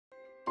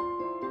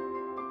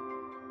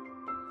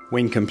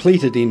When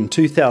completed in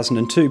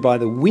 2002 by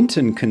the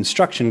Winton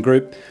Construction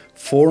Group,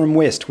 Forum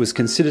West was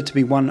considered to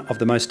be one of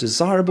the most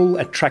desirable,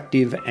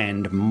 attractive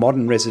and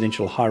modern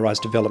residential high-rise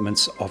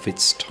developments of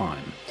its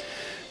time.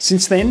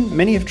 Since then,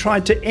 many have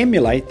tried to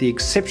emulate the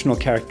exceptional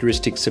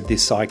characteristics of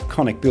this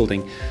iconic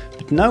building,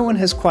 but no one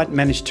has quite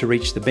managed to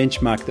reach the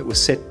benchmark that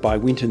was set by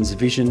Winton's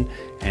vision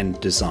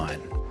and design.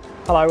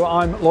 Hello,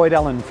 I'm Lloyd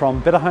Allen from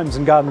Better Homes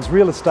and Gardens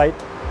Real Estate,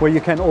 where you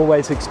can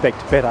always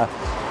expect better.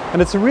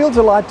 And it's a real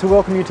delight to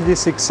welcome you to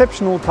this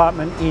exceptional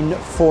apartment in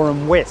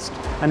Forum West,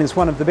 and is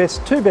one of the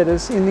best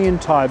two-bedders in the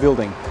entire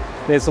building.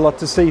 There's a lot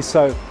to see,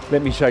 so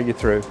let me show you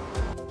through.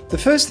 The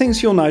first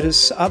things you'll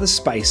notice are the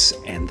space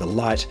and the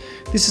light.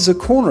 This is a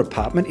corner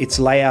apartment. Its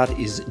layout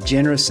is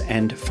generous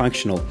and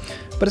functional.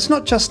 But it's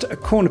not just a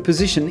corner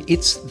position,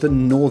 it's the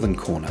northern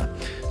corner.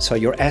 So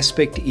your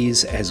aspect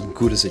is as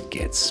good as it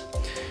gets.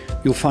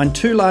 You'll find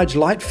two large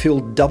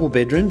light-filled double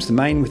bedrooms, the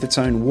main with its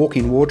own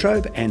walk-in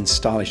wardrobe and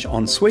stylish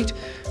ensuite,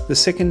 the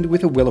second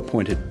with a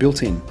well-appointed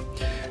built-in.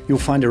 You'll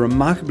find a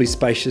remarkably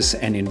spacious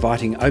and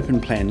inviting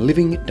open-plan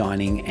living,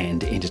 dining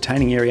and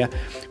entertaining area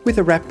with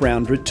a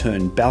wrap-round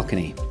return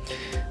balcony.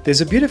 There's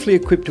a beautifully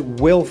equipped,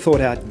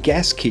 well-thought-out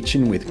gas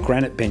kitchen with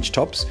granite bench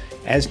tops,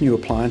 as new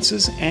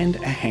appliances and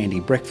a handy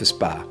breakfast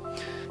bar.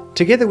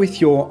 Together with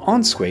your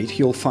ensuite,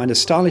 you'll find a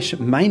stylish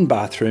main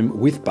bathroom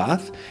with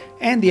bath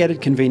and the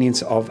added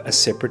convenience of a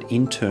separate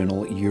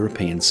internal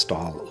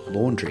European-style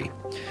laundry.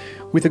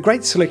 With a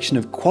great selection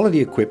of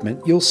quality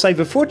equipment, you'll save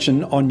a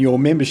fortune on your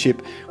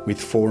membership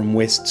with Forum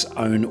West's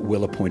own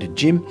well-appointed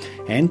gym,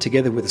 and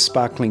together with a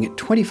sparkling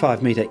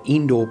 25-metre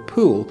indoor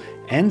pool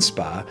and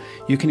spa,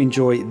 you can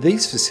enjoy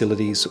these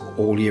facilities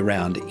all year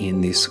round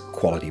in this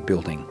quality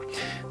building.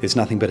 There's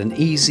nothing but an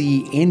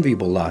easy,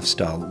 enviable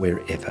lifestyle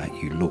wherever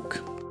you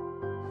look.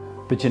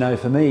 But you know,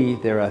 for me,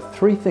 there are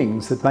three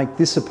things that make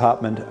this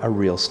apartment a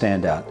real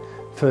standout.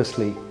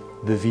 Firstly,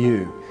 the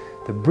view.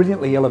 The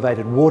brilliantly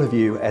elevated water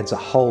view adds a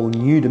whole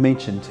new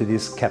dimension to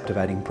this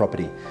captivating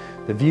property.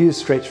 The views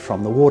stretch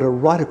from the water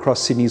right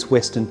across Sydney's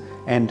western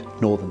and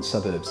northern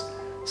suburbs.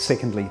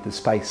 Secondly, the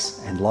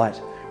space and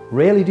light.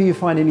 Rarely do you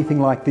find anything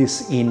like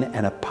this in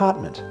an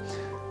apartment.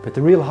 But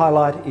the real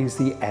highlight is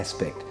the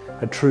aspect,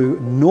 a true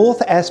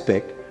north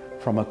aspect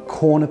from a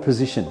corner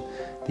position.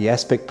 The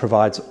aspect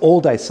provides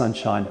all-day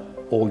sunshine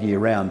all year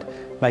round,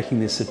 making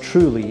this a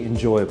truly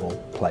enjoyable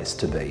place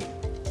to be.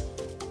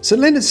 St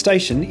Leonards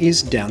Station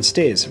is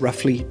downstairs,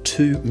 roughly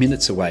 2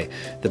 minutes away.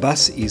 The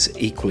bus is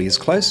equally as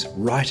close,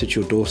 right at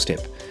your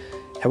doorstep.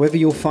 However,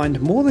 you'll find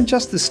more than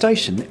just the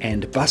station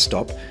and bus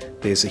stop.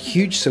 There's a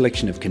huge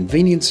selection of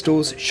convenience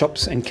stores,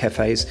 shops and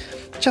cafes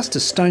just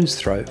a stone's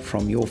throw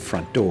from your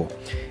front door.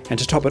 And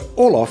to top it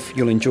all off,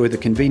 you'll enjoy the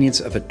convenience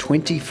of a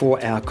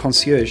 24-hour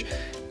concierge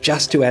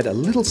just to add a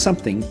little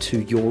something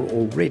to your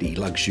already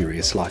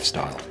luxurious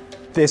lifestyle.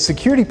 There's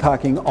security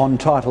parking on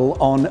title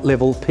on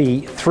level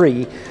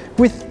P3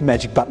 with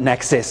magic button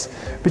access.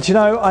 But you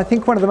know, I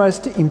think one of the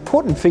most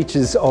important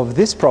features of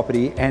this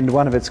property and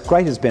one of its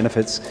greatest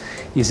benefits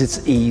is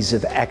its ease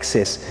of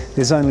access.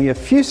 There's only a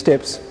few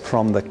steps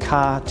from the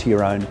car to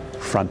your own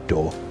front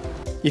door.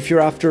 If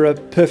you're after a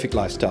perfect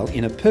lifestyle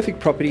in a perfect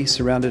property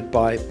surrounded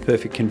by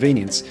perfect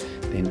convenience,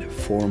 then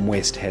Forum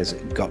West has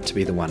got to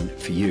be the one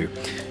for you.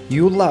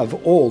 You'll love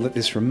all that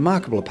this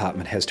remarkable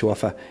apartment has to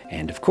offer,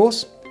 and of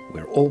course,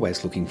 we're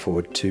always looking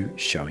forward to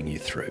showing you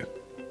through.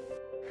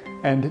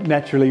 And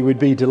naturally, we'd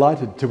be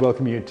delighted to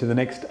welcome you to the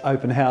next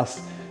open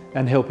house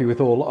and help you with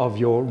all of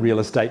your real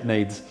estate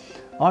needs.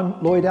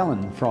 I'm Lloyd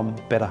Allen from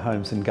Better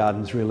Homes and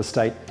Gardens Real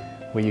Estate,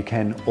 where you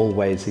can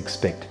always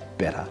expect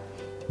better.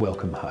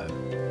 Welcome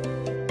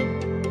home.